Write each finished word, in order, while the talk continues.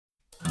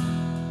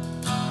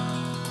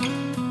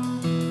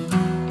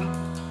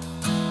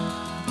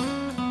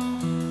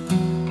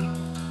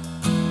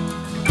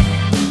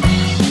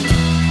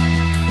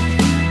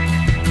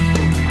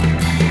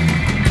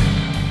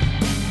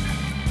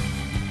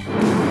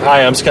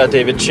Hi, I'm Scott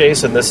David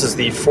Chase, and this is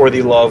the For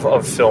the Love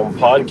of Film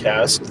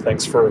podcast.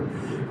 Thanks for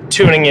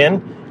tuning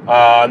in.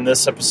 On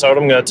this episode,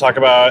 I'm going to talk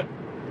about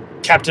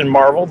Captain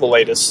Marvel, the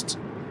latest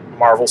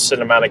Marvel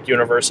Cinematic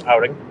Universe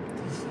outing.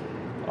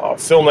 A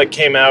film that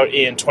came out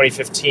in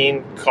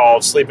 2015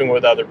 called Sleeping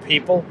with Other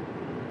People,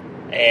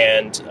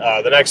 and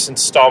the next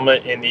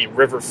installment in the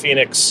River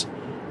Phoenix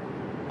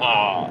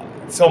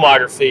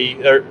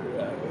filmography.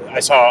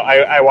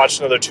 I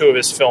watched another two of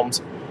his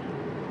films.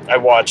 I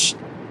watched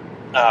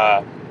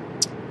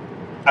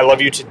I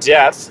Love You to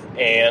Death,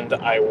 and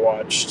I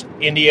watched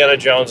Indiana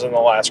Jones and the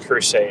Last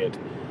Crusade.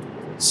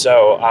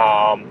 So,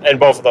 and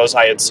both of those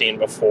I had seen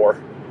before.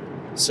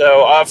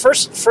 So,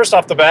 first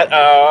off the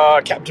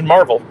bat, Captain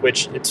Marvel,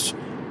 which it's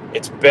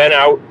been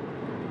out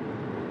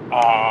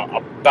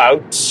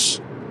about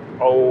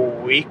a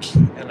week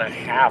and a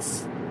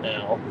half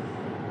now.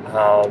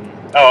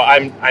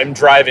 I'm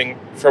driving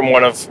from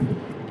one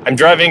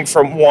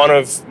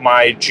of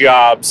my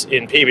jobs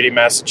in Peabody,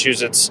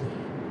 Massachusetts,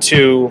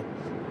 to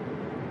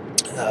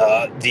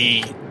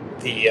the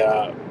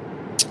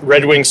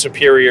Red Wing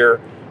Superior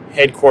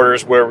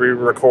headquarters where we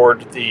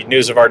record the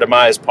News of Our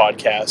Demise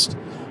podcast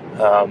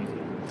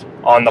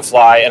on the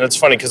fly. And it's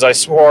funny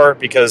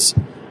because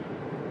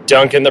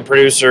Duncan, the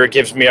producer,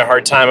 gives me a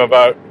hard time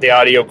about the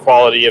audio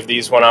quality of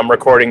these when I'm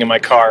recording in my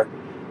car.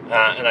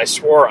 And I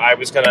swore I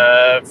was going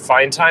to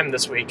find time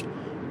this week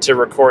to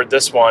record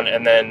this one.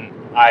 And then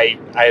I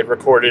had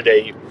recorded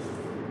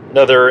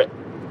another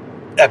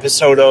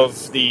episode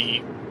of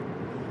the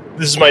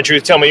This Is My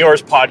Truth, Tell Me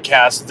Yours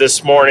podcast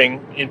this morning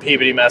in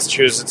Peabody,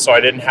 Massachusetts, so I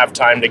didn't have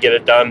time to get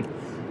it done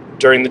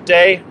during the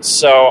day,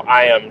 so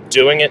I am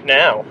doing it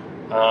now.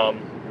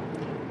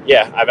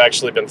 I've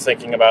actually been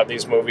thinking about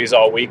these movies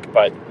all week,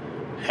 but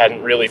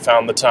hadn't really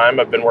found the time.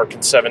 I've been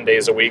working 7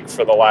 days a week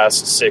for the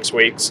last 6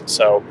 weeks,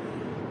 so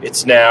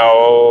it's now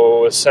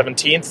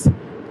 17th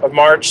of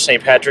March,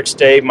 St. Patrick's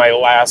Day. My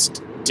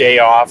last day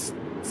off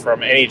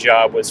from any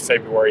job was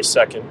February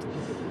 2nd.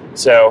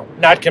 So,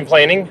 not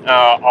complaining,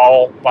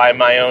 all by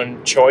my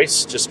own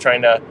choice, just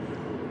trying to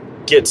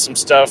get some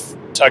stuff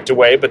tucked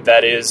away, but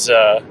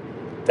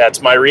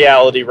that's my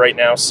reality right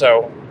now,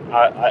 so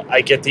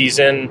I get these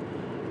in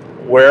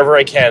wherever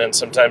I can, and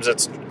sometimes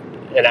it's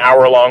an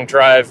hour-long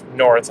drive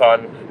north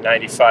on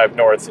 95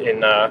 North in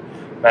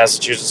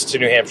Massachusetts to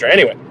New Hampshire.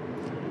 Anyway,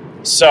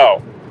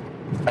 so,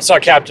 I saw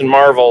Captain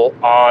Marvel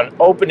on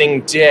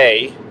opening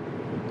day.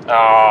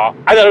 I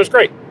thought it was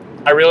great.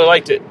 I really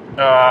liked it.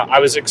 I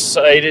was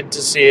excited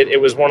to see it. It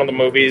was one of the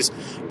movies,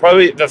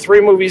 probably the three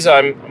movies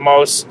I'm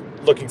most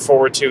looking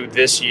forward to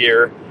this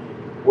year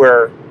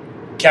were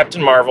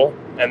Captain Marvel,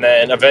 and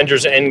then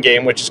Avengers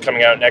Endgame, which is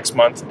coming out next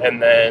month,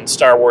 and then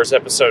Star Wars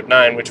Episode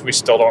 9, which we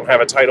still don't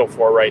have a title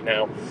for right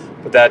now,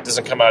 but that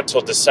doesn't come out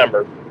till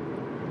December.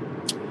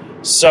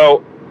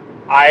 So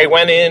I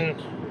went in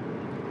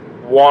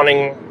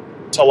wanting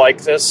to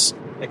like this,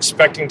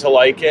 expecting to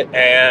like it,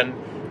 and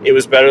it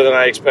was better than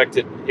I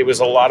expected. It was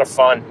a lot of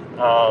fun.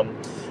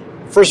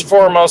 First and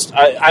foremost,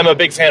 I'm a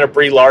big fan of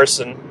Brie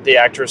Larson, the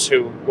actress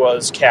who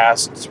was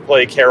cast to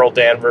play Carol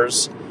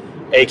Danvers,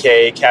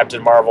 a.k.a.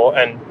 Captain Marvel.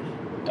 And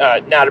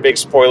not a big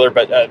spoiler,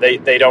 but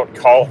they don't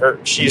call her.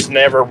 She's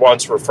never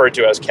once referred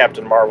to as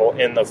Captain Marvel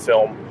in the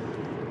film.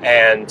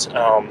 And,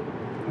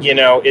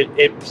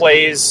 it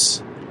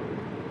plays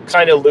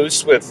kind of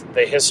loose with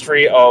the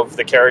history of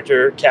the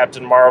character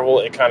Captain Marvel.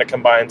 It kind of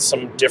combines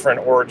some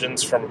different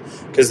origins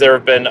because there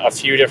have been a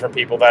few different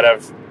people that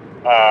have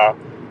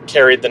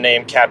carried the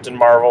name Captain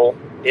Marvel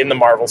in the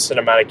Marvel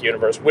Cinematic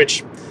Universe,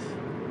 which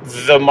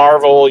the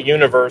Marvel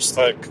Universe,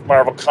 the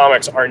Marvel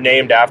Comics, are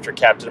named after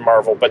Captain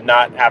Marvel, but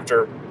not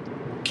after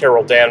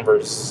Carol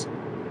Danvers'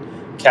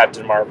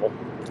 Captain Marvel.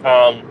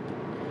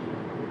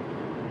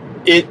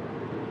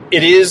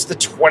 It is the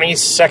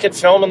 22nd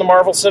film in the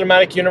Marvel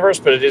Cinematic Universe,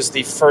 but it is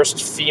the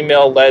first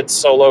female-led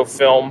solo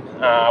film,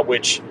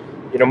 which,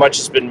 much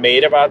has been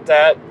made about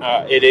that.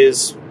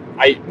 It's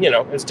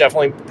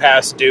definitely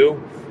past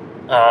due.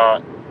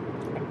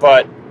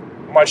 But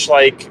much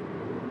like,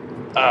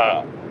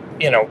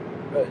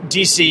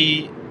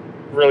 DC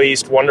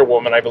released Wonder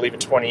Woman, I believe, in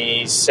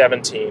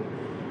 2017,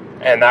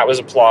 and that was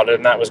applauded,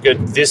 and that was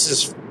good. This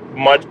is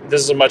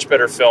a much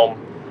better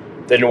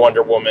film than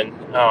Wonder Woman.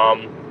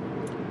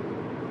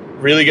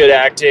 Really good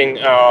acting.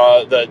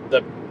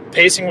 The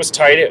pacing was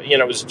tight.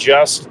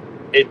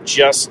 It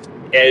just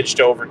edged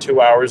over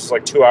 2 hours. It's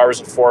like 2 hours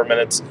and 4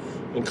 minutes,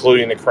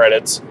 including the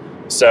credits.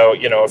 So,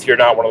 if you're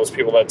not one of those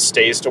people that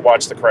stays to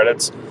watch the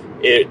credits,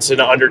 it's an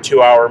under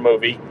 2 hour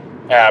movie.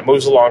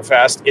 Moves along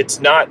fast. It's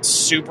not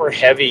super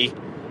heavy.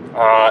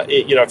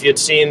 If you'd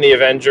seen the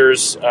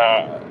Avengers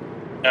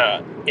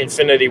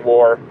Infinity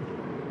War,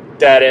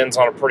 that ends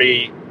on a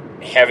pretty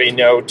heavy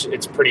note.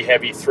 It's pretty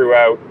heavy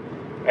throughout.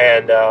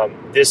 And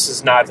this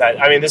is not that.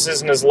 I mean, this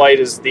isn't as light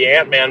as the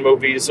Ant-Man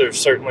movies. They're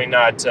certainly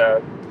not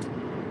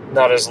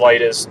as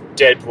light as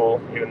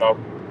Deadpool, even though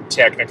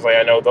technically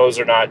I know those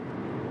are not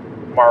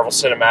Marvel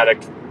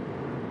Cinematic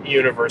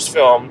Universe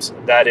films.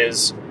 That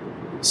is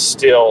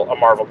still a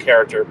Marvel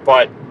character.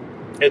 But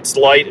It's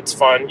light. It's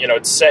fun.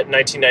 It's set in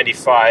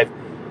 1995,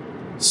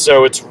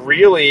 so it's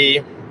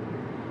really,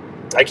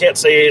 I can't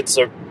say it's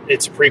a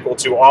prequel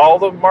to all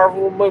the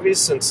Marvel movies,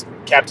 since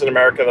Captain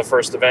America: The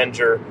First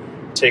Avenger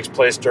takes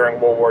place during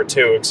World War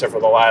II, except for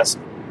the last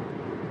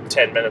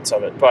 10 minutes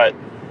of it. But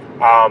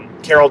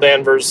Carol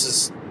Danvers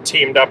is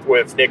teamed up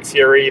with Nick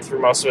Fury through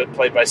most of it,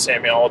 played by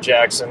Samuel L.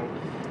 Jackson.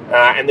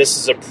 And this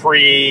is a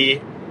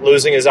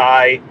pre-losing his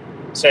eye.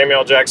 Samuel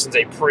L. Jackson's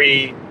a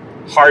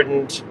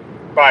pre-hardened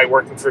by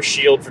working for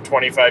S.H.I.E.L.D. for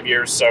 25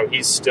 years, so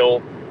he's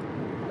still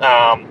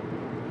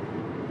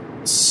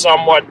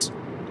somewhat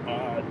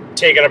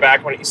taken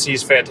aback when he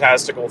sees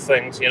fantastical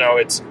things.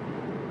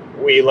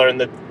 We learn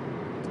that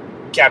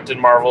Captain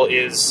Marvel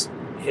is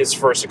his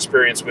first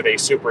experience with a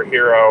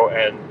superhero,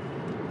 and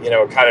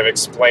it kind of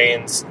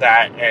explains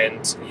that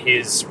and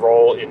his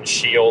role in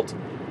S.H.I.E.L.D.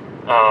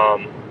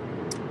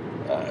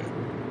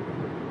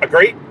 A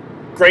great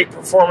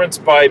performance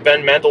by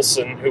Ben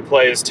Mendelsohn, who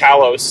plays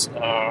Talos,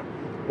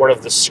 one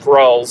of the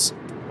Skrulls.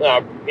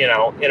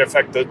 In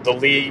effect, the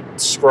lead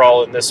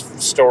Skrull in this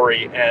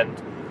story, and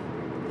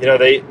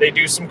they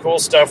do some cool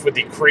stuff with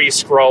the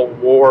Kree-Skrull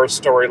War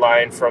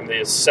storyline from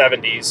the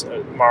 70s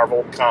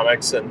Marvel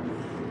comics, and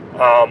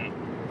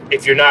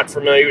if you're not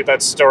familiar with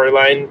that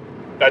storyline,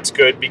 that's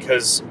good,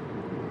 because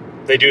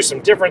they do some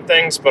different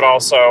things, but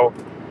also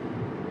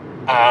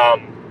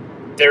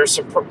there's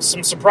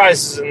some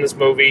surprises in this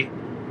movie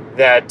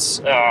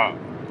that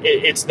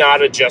it's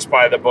not a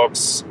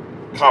just-by-the-books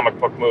comic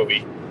book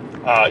movie.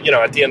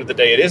 At the end of the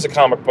day, it is a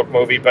comic book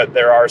movie, but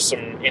there are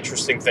some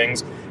interesting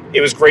things.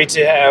 It was great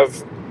to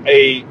have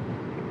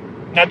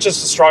not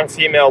just a strong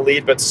female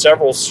lead, but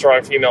several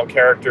strong female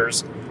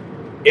characters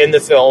in the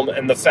film,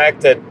 and the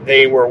fact that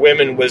they were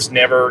women was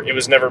never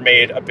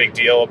made a big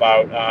deal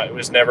about. It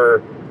was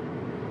never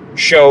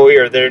showy,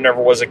 or there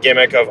never was a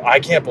gimmick of, I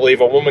can't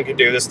believe a woman could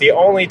do this. The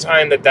only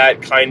time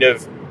that kind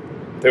of,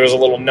 there was a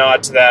little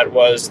nod to that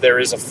was there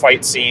is a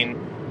fight scene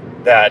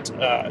that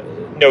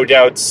No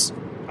Doubt's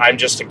I'm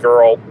Just a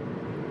Girl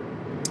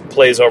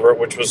plays over it,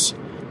 which was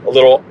a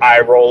little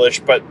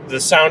eye-rollish, but the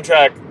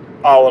soundtrack,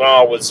 all in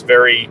all, was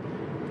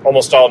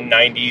almost all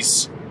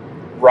 90s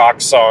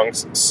rock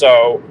songs,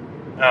 so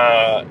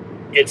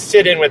it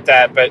fit in with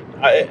that, but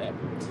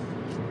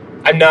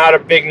I'm not a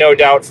big No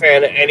Doubt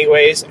fan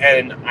anyways,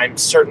 and I'm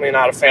certainly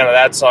not a fan of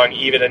that song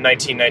even in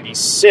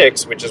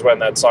 1996, which is when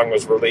that song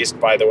was released,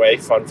 by the way,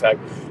 fun fact,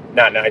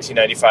 not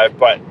 1995,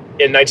 but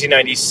in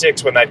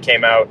 1996 when that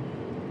came out,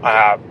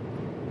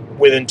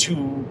 within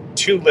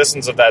two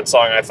listens of that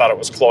song, I thought it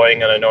was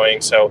cloying and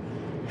annoying, so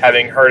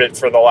having heard it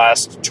for the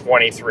last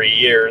 23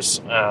 years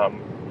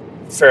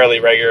fairly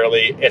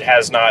regularly, it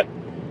has not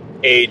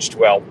aged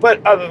well.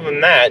 But other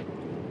than that,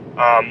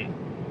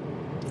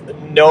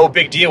 no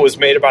big deal was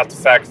made about the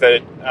fact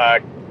that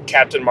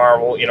Captain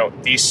Marvel,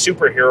 the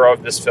superhero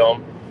of this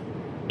film,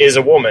 is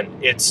a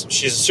woman.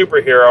 She's a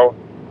superhero,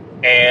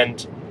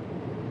 and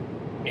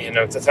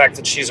the fact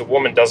that she's a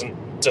woman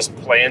doesn't just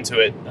play into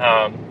it.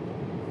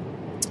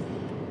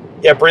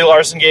 Brie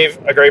Larson gave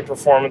a great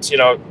performance.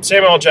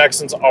 Samuel L.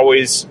 Jackson's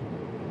always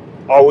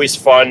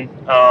fun.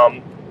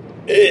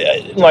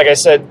 Like I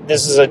said,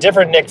 this is a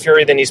different Nick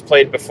Fury than he's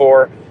played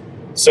before,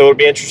 so it would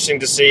be interesting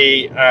to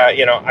see.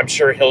 I'm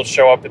sure he'll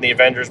show up in the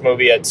Avengers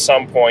movie at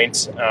some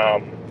point.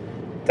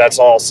 That's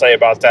all I'll say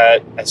about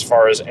that as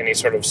far as any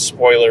sort of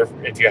spoiler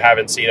if you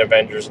haven't seen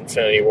Avengers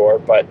Infinity War.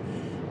 But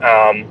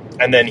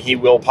and then he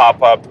will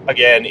pop up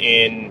again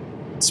in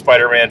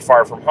Spider-Man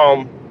Far From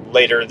Home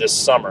later this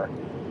summer.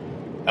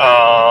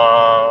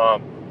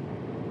 I'm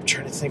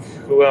trying to think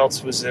who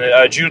else was in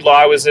it. Jude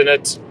Law was in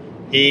it.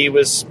 He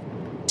was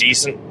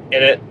decent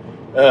in it.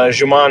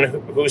 Juman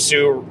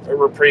Husu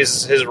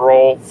reprises his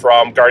role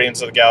from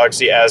Guardians of the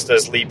Galaxy, as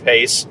does Lee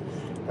Pace.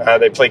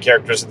 They play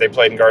characters that they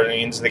played in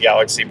Guardians of the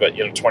Galaxy, but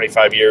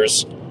 25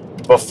 years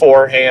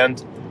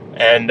beforehand.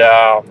 And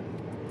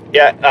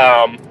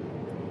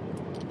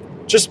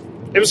just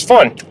it was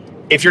fun.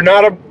 If you're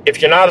not a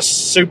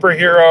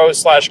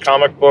superhero /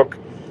 comic book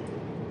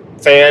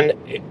fan,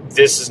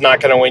 this is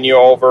not going to win you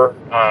over.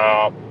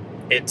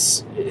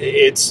 It's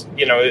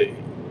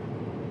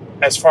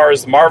as far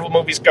as the Marvel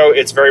movies go,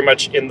 it's very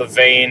much in the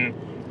vein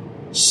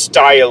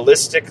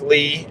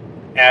stylistically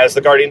as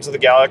the Guardians of the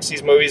Galaxy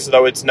movies,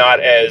 though it's not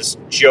as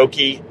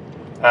jokey.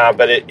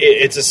 But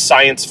it's a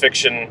science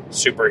fiction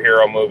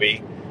superhero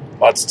movie.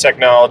 Lots of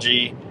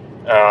technology,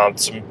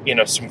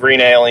 some green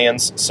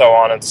aliens, so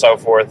on and so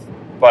forth.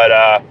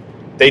 But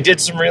they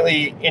did some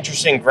really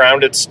interesting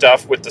grounded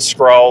stuff with the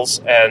Skrulls,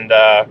 and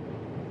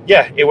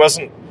it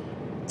wasn't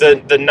the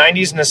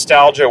 90s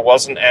nostalgia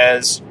wasn't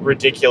as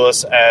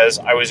ridiculous as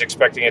I was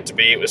expecting it to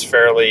be. It was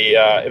fairly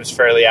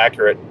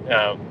accurate.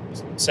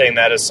 Saying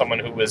that as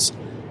someone I was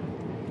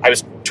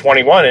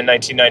 21 in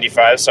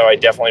 1995, so I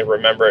definitely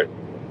remember it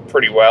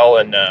pretty well,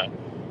 and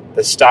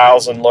the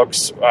styles and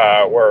looks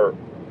were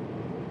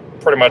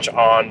pretty much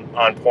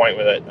on point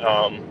with it.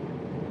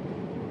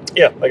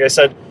 Like I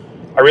said,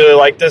 I really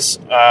like this.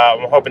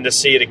 I'm hoping to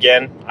see it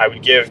again. I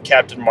would give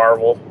Captain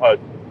Marvel a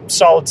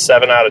solid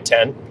 7 out of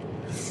 10.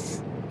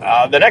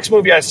 The next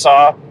movie I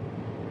saw,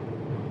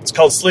 it's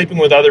called Sleeping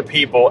with Other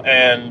People,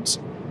 and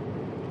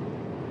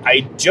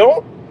I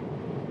don't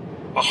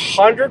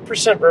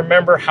 100%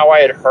 remember how I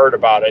had heard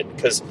about it,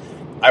 because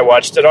I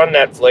watched it on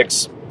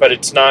Netflix, but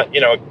it's not,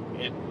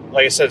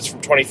 like I said, it's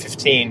from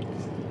 2015.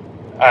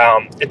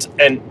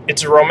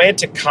 It's a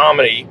romantic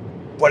comedy,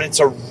 but it's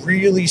a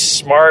really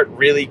smart,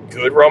 really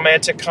good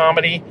romantic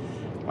comedy.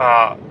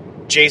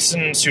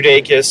 Jason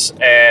Sudeikis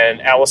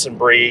and Alison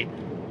Brie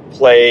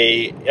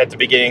play at the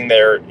beginning.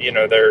 They're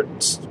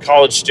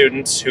college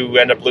students who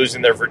end up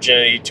losing their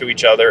virginity to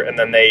each other, and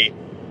then they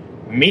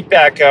meet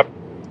back up,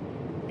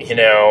 in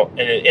an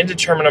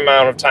indeterminate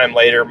amount of time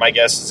later. My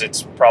guess is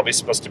it's probably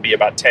supposed to be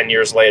about 10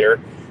 years later,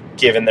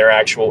 given their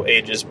actual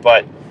ages.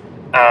 But,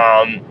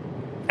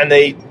 and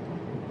they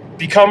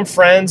become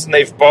friends, and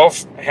they've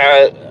both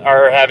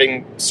are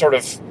having sort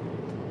of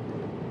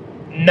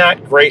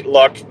not great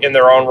luck in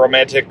their own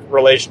romantic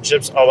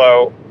relationships,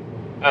 although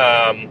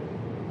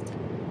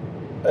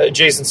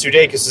Jason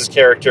Sudeikis'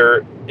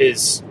 character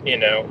is,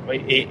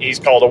 he's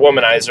called a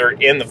womanizer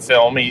in the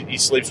film. He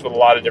sleeps with a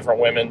lot of different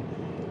women.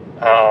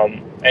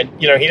 And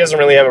he doesn't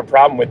really have a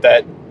problem with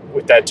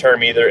that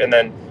term either. And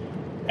then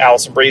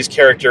Alison Brie's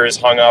character is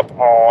hung up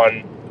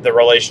on the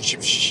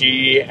relationship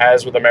she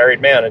has with a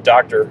married man, a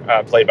doctor,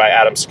 played by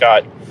Adam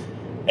Scott.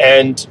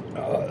 And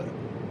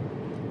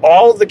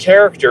all of the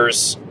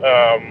characters,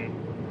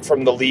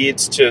 from the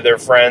leads to their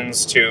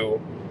friends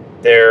to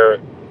their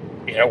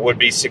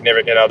would-be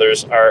significant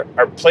others, are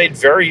played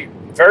very,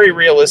 very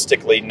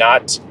realistically,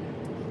 not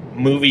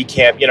movie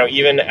camp.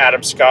 Even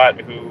Adam Scott,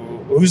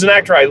 who's an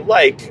actor I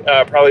like,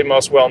 probably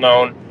most well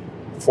known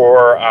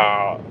for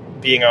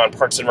being on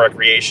Parks and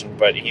Recreation,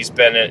 but he's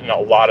been in a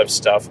lot of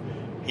stuff.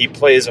 He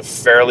plays a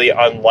fairly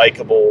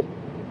unlikable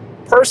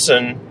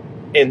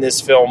person in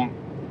this film,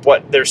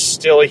 but there's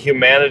still a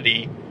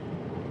humanity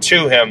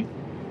to him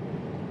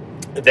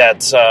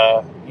that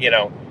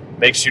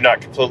makes you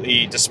not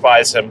completely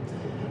despise him.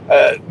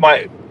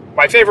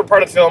 My favorite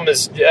part of the film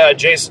is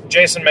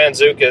Jason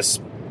Mantzoukas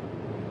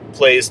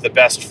plays the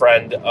best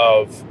friend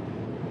of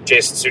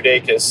Jason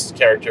Sudeikis'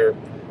 character.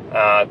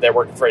 They're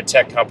working for a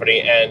tech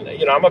company, and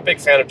I'm a big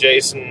fan of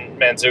Jason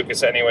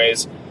Mantzoukas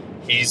anyways.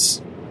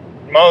 He's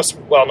most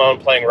well-known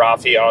playing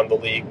Rafi on The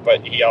League,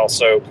 but he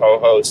also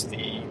co-hosts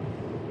the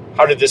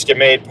How Did This Get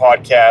Made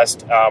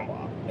podcast.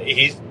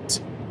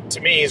 To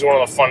me, he's one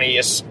of the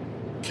funniest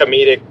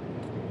comedic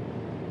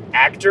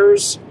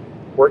actors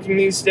working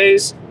these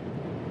days.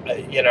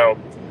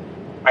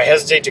 I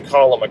hesitate to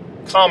call him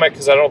a comic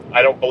because I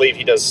don't believe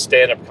he does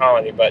stand-up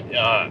comedy, but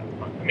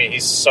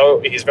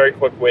he's very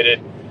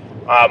quick-witted.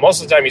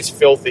 Most of the time he's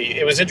filthy.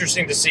 It was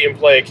interesting to see him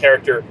play a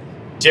character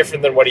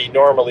different than what he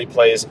normally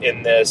plays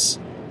in this.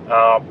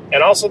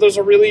 And also there's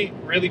a really,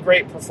 really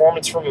great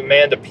performance from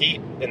Amanda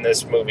Peet in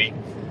this movie.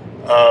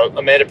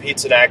 Amanda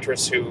Peet's an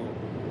actress who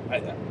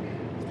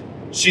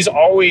she's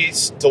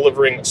always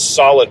delivering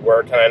solid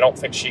work, and I don't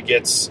think she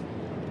gets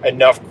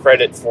enough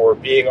credit for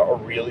being a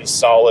really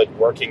solid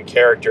working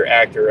character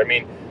actor. I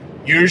mean,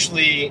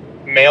 usually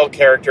male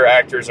character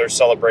actors are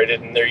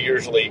celebrated, and they're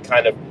usually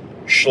kind of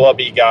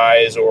schlubby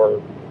guys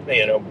or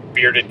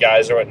bearded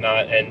guys or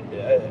whatnot.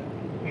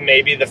 And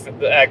maybe the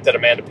fact that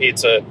Amanda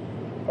Peet's a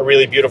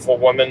really beautiful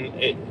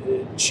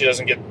woman, she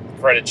doesn't get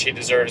the credit she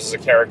deserves as a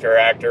character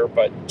actor,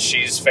 but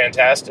she's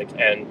fantastic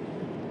and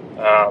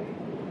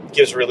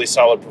gives a really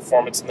solid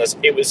performance in this.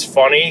 It was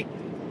funny.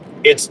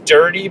 It's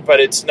dirty, but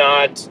it's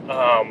not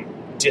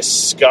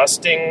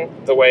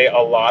disgusting the way a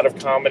lot of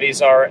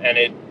comedies are,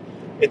 and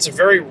it's a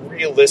very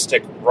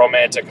realistic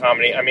romantic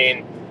comedy. I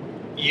mean,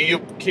 you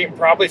can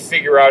probably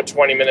figure out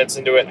 20 minutes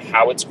into it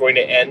how it's going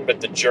to end,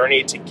 but the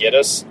journey to get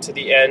us to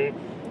the end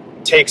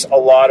takes a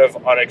lot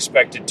of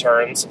unexpected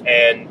turns.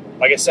 And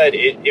like I said,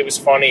 it was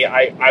funny.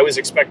 I was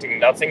expecting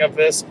nothing of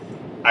this.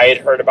 I had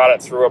heard about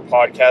it through a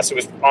podcast.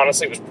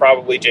 It was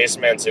probably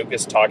Jason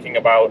Mantzoukas talking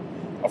about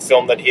a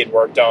film that he had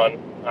worked on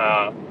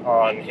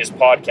his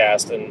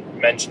podcast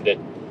and mentioned it.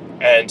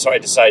 And so I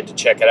decided to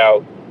check it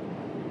out.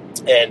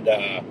 And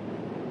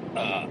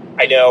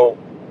I know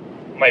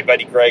my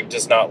buddy Greg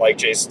does not like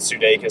Jason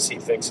Sudeikis. He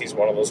thinks he's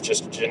one of those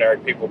just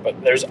generic people,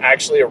 but there's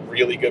actually a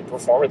really good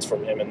performance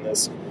from him in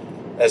this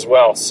as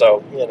well.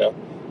 So,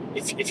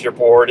 if you're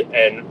bored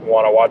and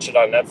want to watch it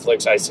on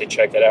Netflix, I say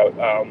check it out.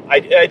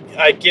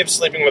 I'd give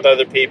Sleeping with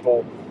Other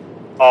People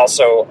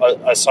also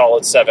a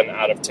solid 7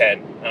 out of 10.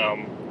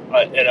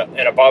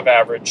 An above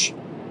average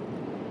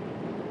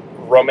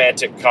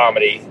romantic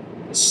comedy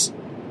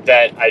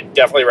that I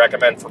definitely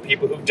recommend for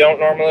people who don't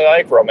normally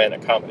like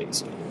romantic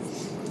comedies.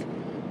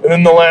 And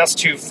then the last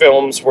two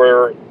films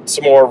were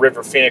some more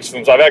River Phoenix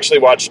films. I've actually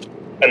watched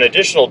an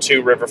additional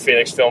 2 River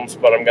Phoenix films,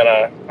 but I'm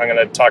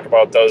gonna talk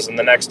about those in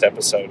the next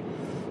episode.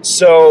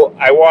 So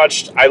I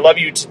watched I Love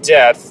You to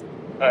Death,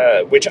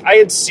 which I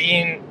had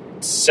seen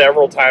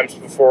several times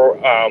before.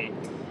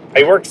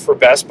 I worked for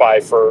Best Buy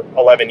for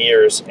 11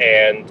 years,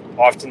 and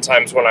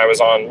oftentimes when I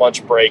was on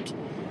lunch break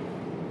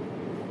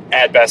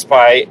at Best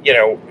Buy,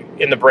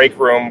 in the break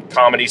room,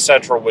 Comedy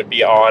Central would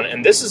be on,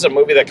 and this is a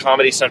movie that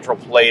Comedy Central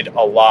played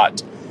a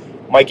lot.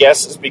 My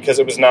guess is because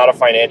it was not a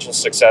financial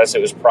success,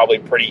 it was probably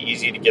pretty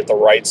easy to get the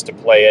rights to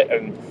play it,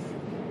 and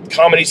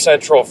Comedy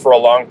Central for a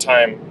long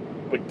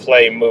time would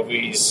play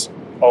movies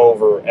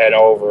over and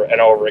over and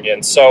over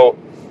again. So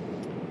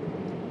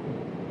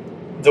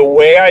the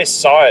way I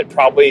saw it,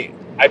 probably,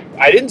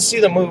 I didn't see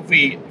the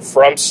movie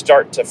from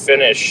start to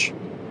finish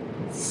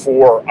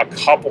for a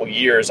couple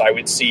years. I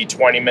would see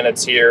 20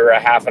 minutes here, a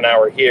half an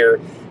hour here,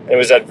 and it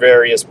was at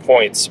various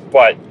points.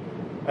 But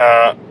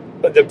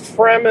the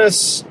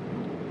premise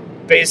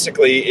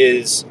basically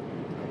is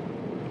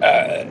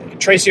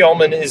Tracey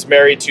Ullman is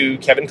married to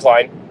Kevin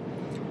Kline.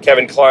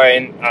 Kevin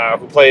Kline,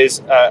 who plays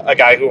a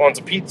guy who owns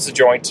a pizza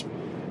joint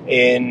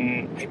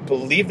in, I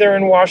believe they're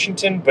in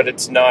Washington, but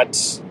it's not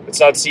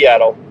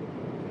Seattle.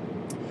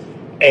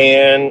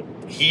 And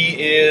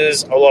he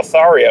is a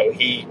Lothario.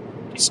 He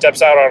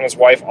steps out on his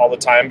wife all the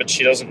time, but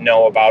she doesn't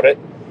know about it.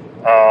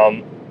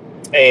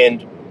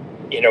 And,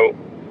 you know,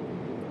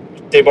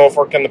 they both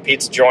work in the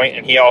pizza joint,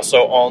 and he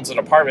also owns an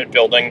apartment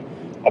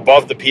building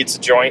above the pizza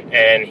joint,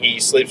 and he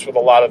sleeps with a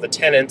lot of the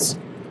tenants.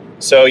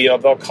 So, you know,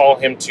 they'll call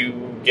him to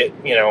get,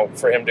 you know,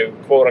 for him to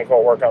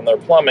quote-unquote work on their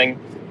plumbing,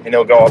 and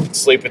he'll go up and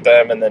sleep with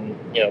them, and then,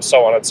 you know,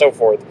 so on and so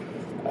forth.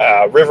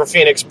 River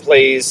Phoenix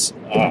plays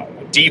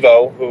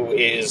Devo, who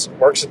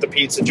works at the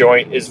pizza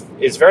joint,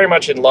 is very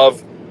much in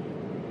love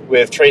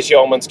with Tracey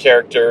Ullman's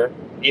character,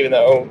 even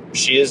though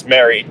she is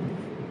married,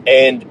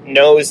 and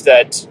knows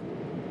that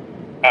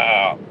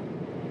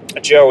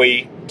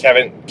Joey,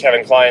 Kevin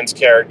Kline's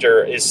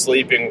character, is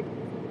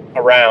sleeping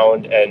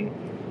around, and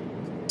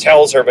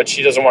tells her, but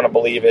she doesn't want to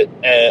believe it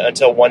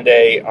until one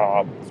day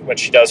when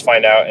she does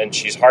find out, and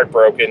she's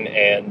heartbroken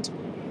and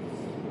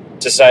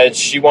decides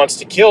she wants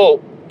to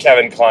kill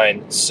Kevin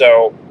Kline.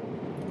 So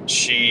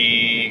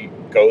she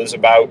goes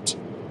about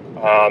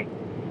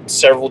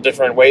several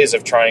different ways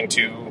of trying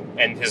to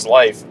end his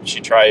life. She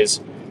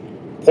tries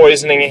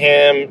poisoning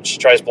him, she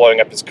tries blowing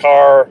up his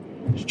car,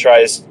 she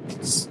tries,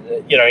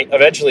 you know,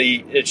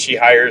 eventually she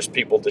hires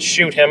people to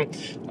shoot him.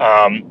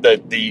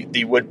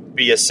 The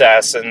would-be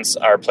assassins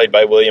are played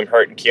by William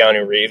Hurt and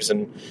Keanu Reeves,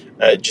 and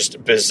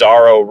just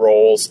bizarro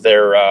roles.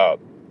 The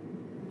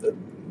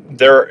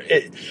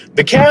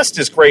cast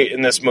is great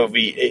in this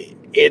movie.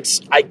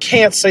 I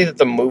can't say that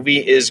the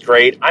movie is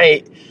great.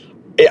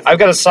 I've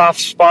got a soft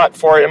spot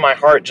for it in my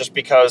heart just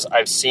because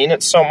I've seen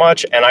it so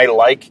much, and I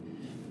like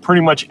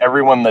pretty much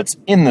everyone that's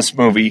in this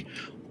movie,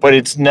 but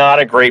it's not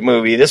a great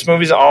movie. This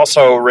movie's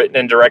also written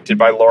and directed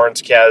by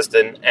Lawrence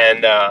Kasdan,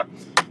 and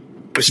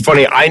it was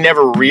funny, I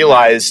never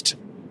realized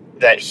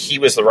that he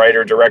was the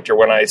writer-director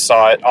when I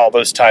saw it all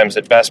those times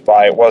at Best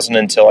Buy. It wasn't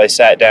until I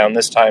sat down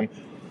this time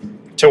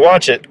to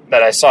watch it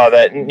that I saw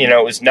that. And, you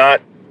know, it was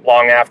not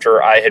long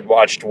after I had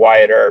watched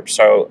Wyatt Earp,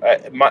 so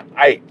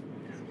I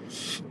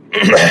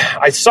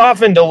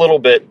softened a little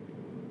bit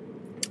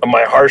of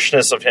my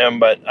harshness of him,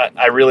 but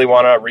I really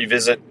want to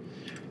revisit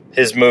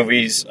his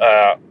movies,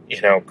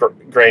 you know,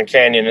 Grand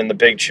Canyon and The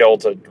Big Chill,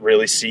 to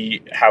really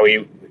see how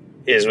he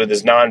is with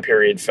his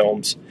non-period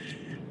films.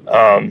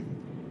 But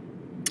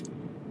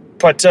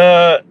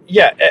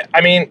yeah,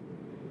 I mean,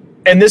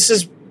 and this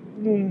is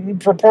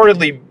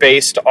purportedly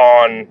based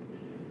on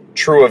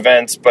true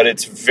events, but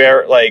it's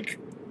very, like,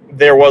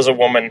 there was a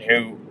woman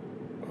who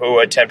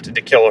attempted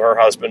to kill her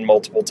husband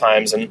multiple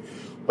times and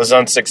was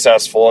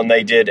unsuccessful, and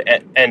they did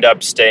end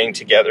up staying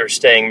together,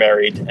 staying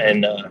married,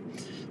 and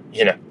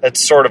you know,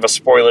 that's sort of a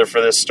spoiler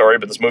for this story,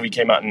 but this movie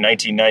came out in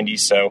 1990,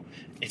 so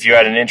if you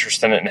had an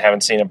interest in it and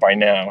haven't seen it by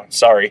now,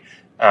 sorry.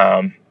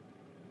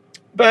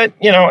 But,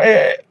 you know,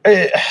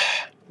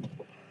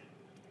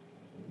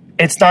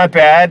 it's not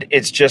bad.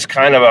 It's just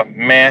kind of a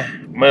meh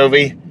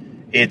movie.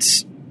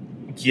 It's,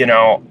 you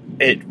know,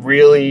 it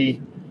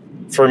really,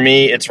 for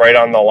me, it's right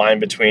on the line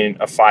between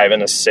a 5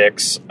 and a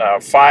 6.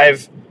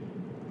 5,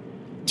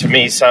 to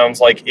me, sounds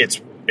like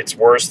it's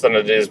worse than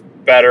it is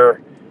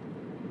better,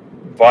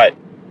 but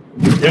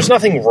there's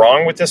nothing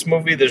wrong with this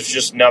movie. There's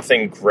just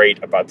nothing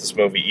great about this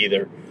movie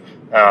either.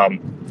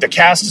 The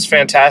cast is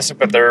fantastic,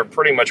 but they're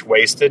pretty much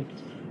wasted.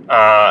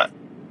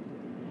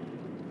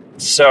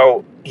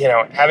 So, you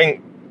know,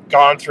 having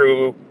gone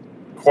through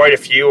quite a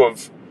few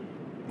of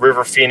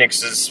River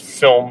Phoenix's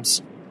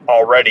films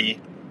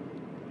already,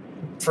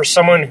 for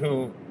someone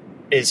who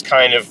is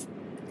kind of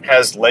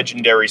has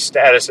legendary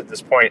status at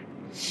this point,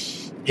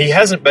 he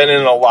hasn't been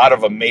in a lot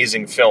of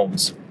amazing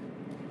films.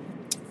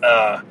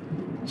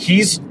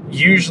 He's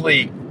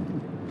usually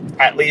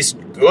at least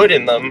good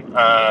in them.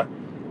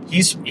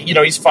 He's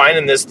fine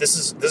in this.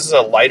 This is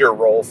a lighter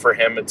role for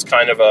him. It's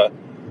kind of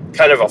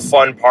a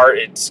fun part.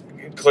 It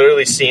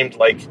clearly seemed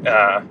like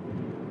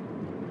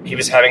he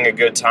was having a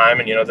good time,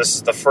 and, you know, this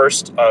is the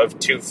first of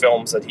 2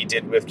 films that he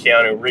did with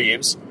Keanu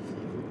Reeves.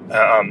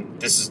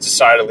 This is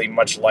decidedly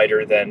much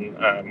lighter than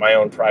My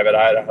Own Private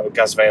Idaho,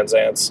 Gus Van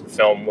Sant's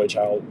film, which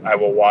I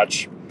will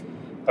watch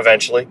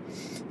eventually.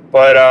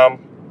 But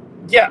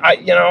yeah,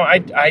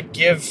 I'd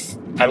give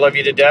I Love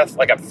You to Death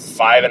like a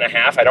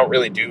 5.5. I don't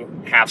really do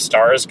half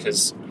stars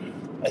because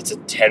it's a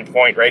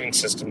 10-point rating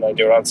system that I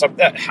do it on.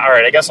 All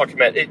right, I guess I'll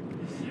commit it.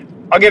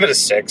 I'll give it a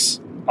 6.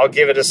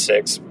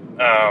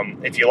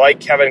 If you like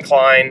Kevin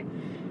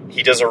Kline,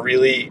 he does a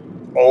really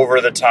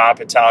over-the-top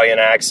Italian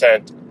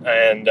accent,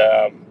 and,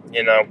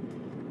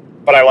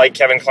 but I like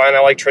Kevin Kline. I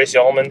like Tracy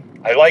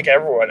Ullman. I like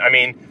everyone. I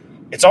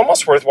mean, it's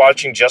almost worth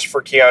watching just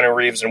for Keanu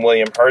Reeves and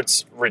William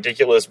Hurt's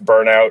ridiculous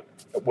burnout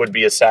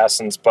would-be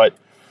assassins, but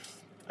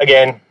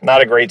again,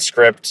 not a great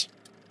script,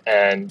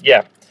 and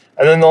yeah.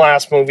 And then the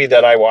last movie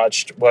that I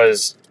watched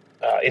was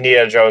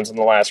Indiana Jones and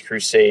the Last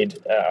Crusade.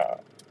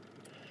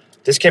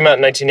 This came out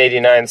in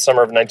 1989,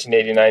 summer of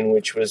 1989,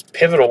 which was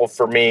pivotal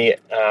for me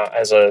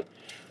as a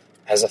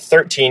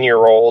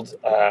 13-year-old.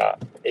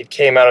 It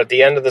came out at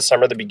the end of the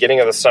summer, the beginning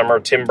of the summer.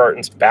 Tim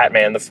Burton's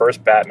Batman, the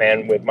first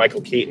Batman with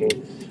Michael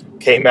Keaton,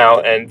 came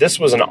out, and this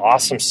was an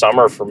awesome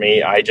summer for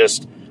me. I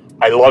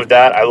loved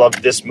that. I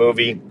loved this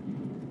movie.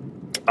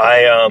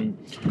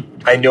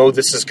 I know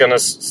this is going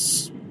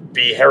to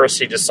be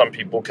heresy to some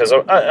people because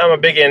I'm a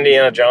big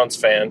Indiana Jones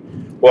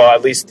fan. Well,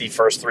 at least the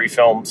first 3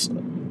 films,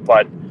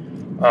 but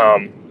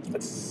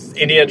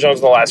Indiana Jones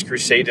and the Last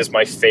Crusade is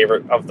my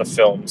favorite of the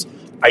films.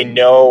 I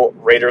know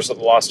Raiders of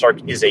the Lost Ark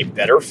is a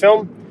better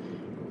film,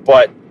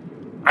 but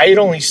I had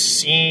only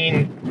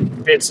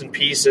seen bits and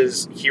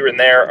pieces here and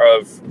there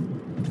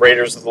of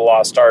Raiders of the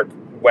Lost Ark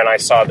when I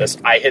saw this.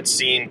 I had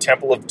seen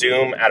Temple of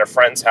Doom at a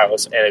friend's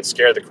house, and it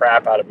scared the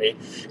crap out of me.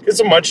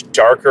 It's a much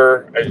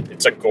darker,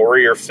 it's a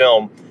gorier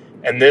film,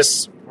 and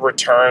this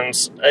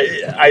returns,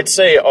 I'd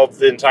say, of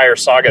the entire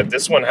saga,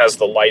 this one has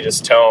the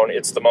lightest tone.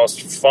 It's the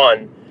most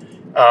fun.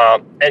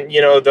 And,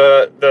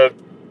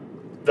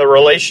 the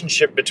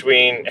relationship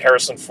between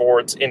Harrison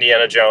Ford's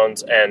Indiana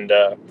Jones and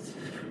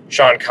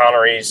Sean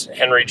Connery's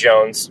Henry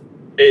Jones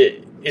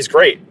is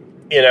great.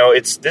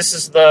 This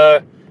is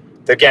the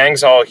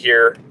gang's all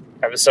here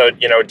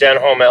episode.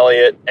 Denholm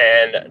Elliott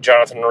and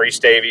Jonathan Rhys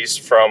Davies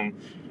from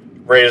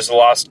Raiders of the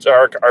Lost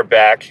Ark are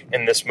back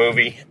in this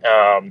movie,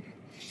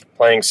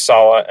 playing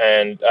Sala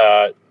and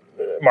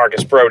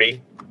Marcus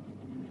Brody.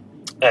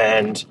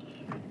 And,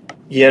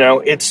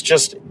 it's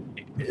just,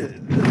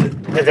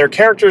 they're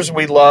characters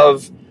we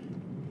love,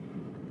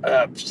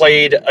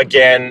 played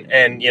again.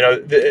 And,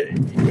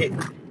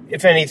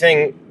 if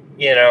anything,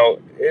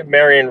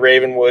 Marion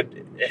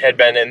Ravenwood had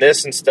been in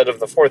this instead of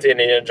the 4th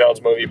Indiana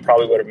Jones movie,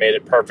 probably would have made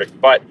it perfect.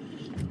 But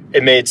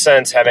it made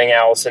sense having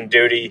Alison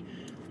Doody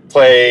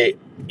play,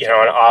 an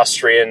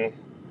Austrian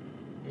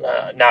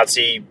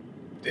Nazi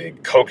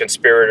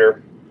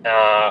co-conspirator.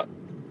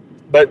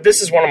 But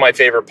this is one of my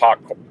favorite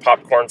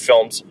popcorn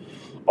films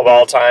of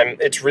all time.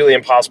 It's really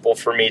impossible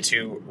for me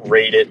to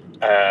rate it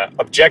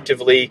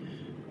objectively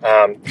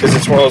because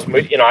it's one of those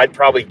movies, I'd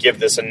probably give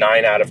this a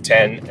 9 out of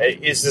 10.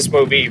 Is this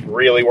movie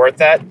really worth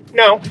that?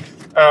 No.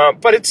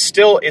 But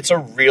it's a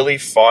really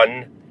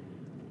fun,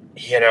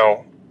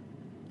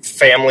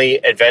 family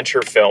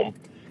adventure film.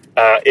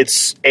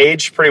 It's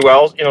aged pretty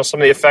well.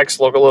 Some of the effects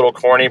look a little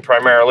corny,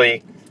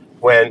 primarily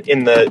when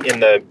in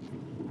the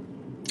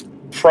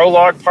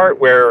prologue part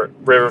where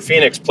River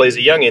Phoenix plays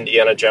a young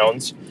Indiana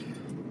Jones,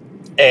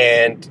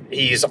 and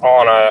he's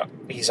on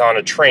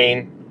a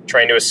train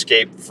trying to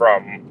escape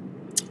from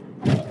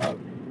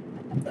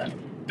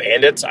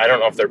bandits. I don't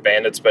know if they're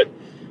bandits, but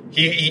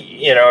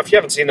he if you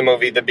haven't seen the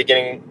movie, the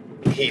beginning,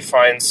 he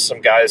finds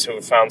some guys who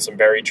have found some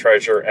buried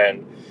treasure,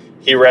 and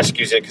he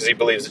rescues it because he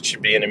believes it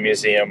should be in a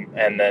museum,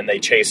 and then they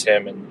chase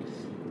him, and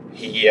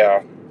he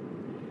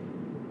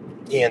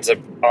ends up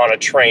on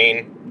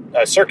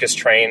a circus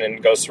train,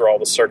 and goes through all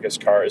the circus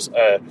cars.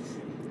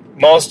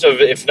 Most of,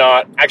 if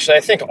not, actually,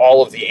 I think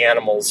all of the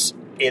animals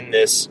on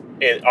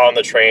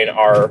the train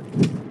are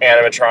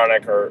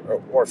animatronic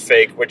or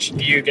fake, which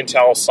you can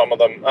tell some of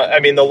them.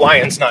 The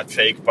lion's not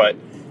fake, but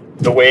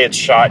the way it's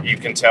shot, you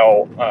can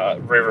tell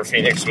River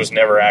Phoenix was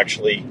never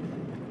actually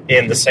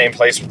in the same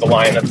place with the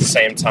lion at the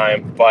same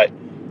time. But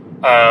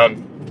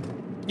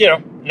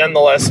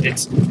nonetheless,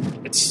 it's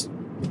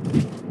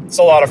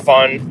a lot of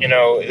fun.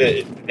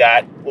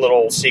 That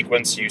little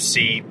sequence, you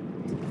see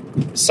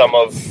some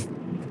of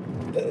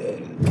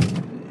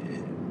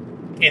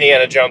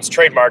Indiana Jones'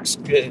 trademarks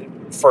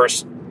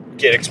first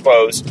get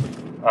exposed.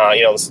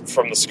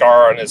 From the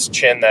scar on his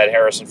chin that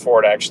Harrison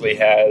Ford actually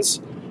has,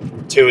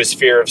 to his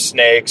fear of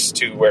snakes,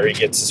 to where he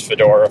gets his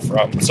fedora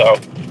from. So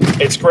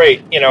it's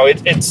great.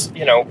 It's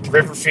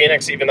River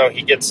Phoenix, even though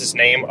he gets his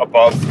name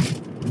above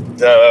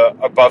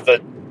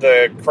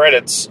the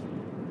credits,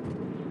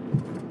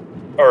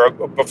 or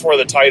before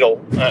the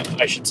title,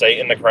 I should say,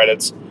 in the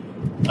credits.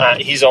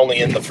 He's only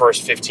in the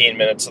first 15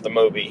 minutes of the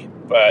movie,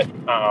 but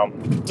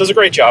does a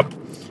great job.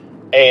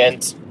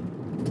 And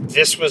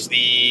this was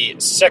the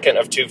second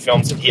of 2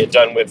 films that he had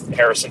done with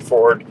Harrison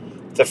Ford,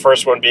 the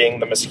first one being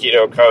The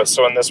Mosquito Coast.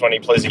 So in this one, he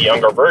plays a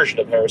younger version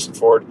of Harrison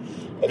Ford,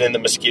 and in The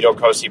Mosquito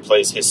Coast, he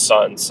plays his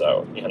son.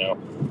 So,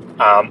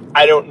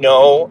 I don't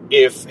know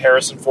if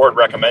Harrison Ford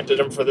recommended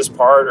him for this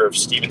part, or if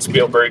Steven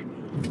Spielberg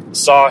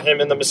saw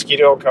him in The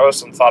Mosquito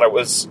Coast and thought it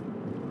was,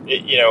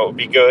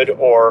 be good,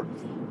 or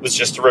was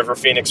just a River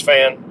Phoenix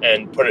fan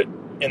and put it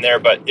in there.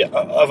 But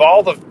of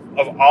all the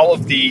of all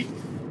of the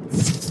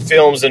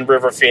films in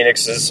River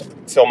Phoenix's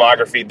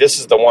filmography, this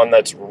is the one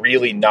that's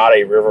really not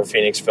a River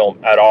Phoenix film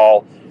at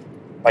all.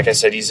 Like I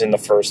said, he's in the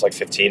first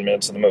 15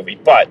 minutes of the movie,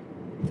 but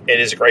it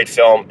is a great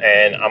film,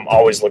 and I'm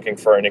always looking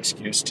for an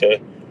excuse to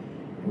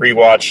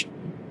rewatch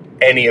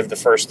any of the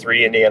first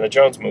 3 Indiana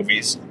Jones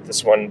movies,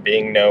 this one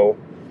being no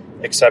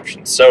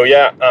exception. So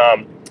yeah,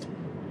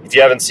 if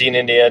you haven't seen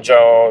Indiana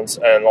Jones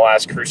and The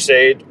Last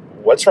Crusade,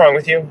 what's wrong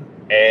with you?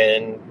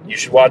 And you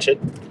should watch it.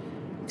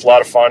 It's a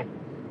lot of fun.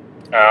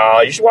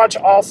 You should watch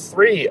all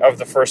 3 of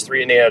the first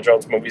 3 Indiana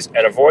Jones movies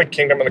and avoid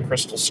Kingdom of the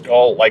Crystal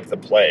Skull like the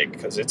plague,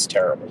 because it's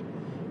terrible.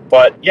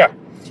 But yeah.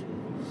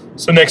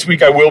 So next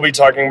week I will be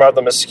talking about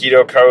The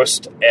Mosquito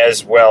Coast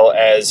as well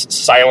as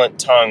Silent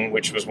Tongue,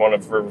 which was one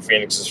of River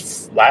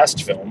Phoenix's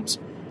last films.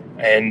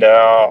 And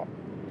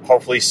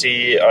hopefully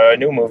see a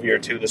new movie or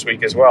 2 this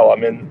week as well.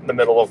 I'm in the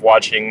middle of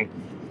watching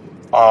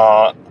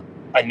a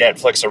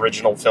Netflix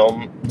original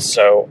film,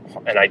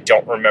 and I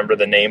don't remember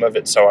the name of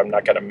it, so I'm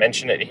not going to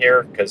mention it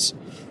here because,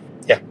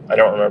 yeah, I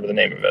don't remember the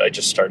name of it. I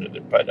just started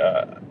it, but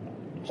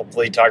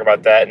hopefully talk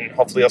about that, and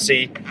hopefully I'll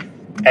see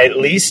at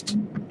least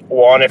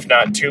 1, if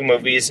not 2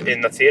 movies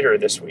in the theater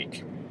this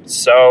week.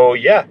 So,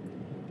 yeah,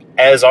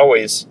 as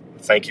always,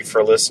 thank you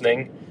for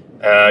listening.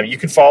 You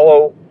can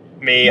follow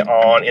me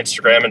on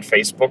Instagram and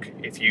Facebook.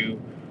 If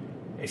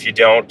you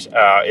don't,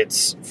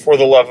 it's For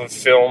the Love of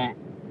Film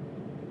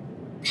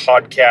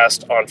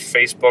podcast on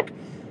Facebook,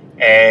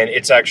 and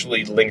it's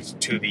actually linked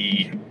to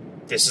the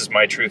This Is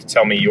My Truth,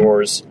 Tell Me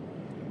Yours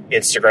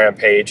Instagram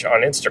page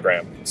on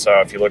Instagram. So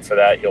if you look for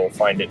that, you'll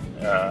find it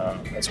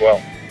as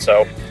well.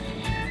 So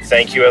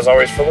thank you as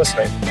always for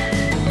listening.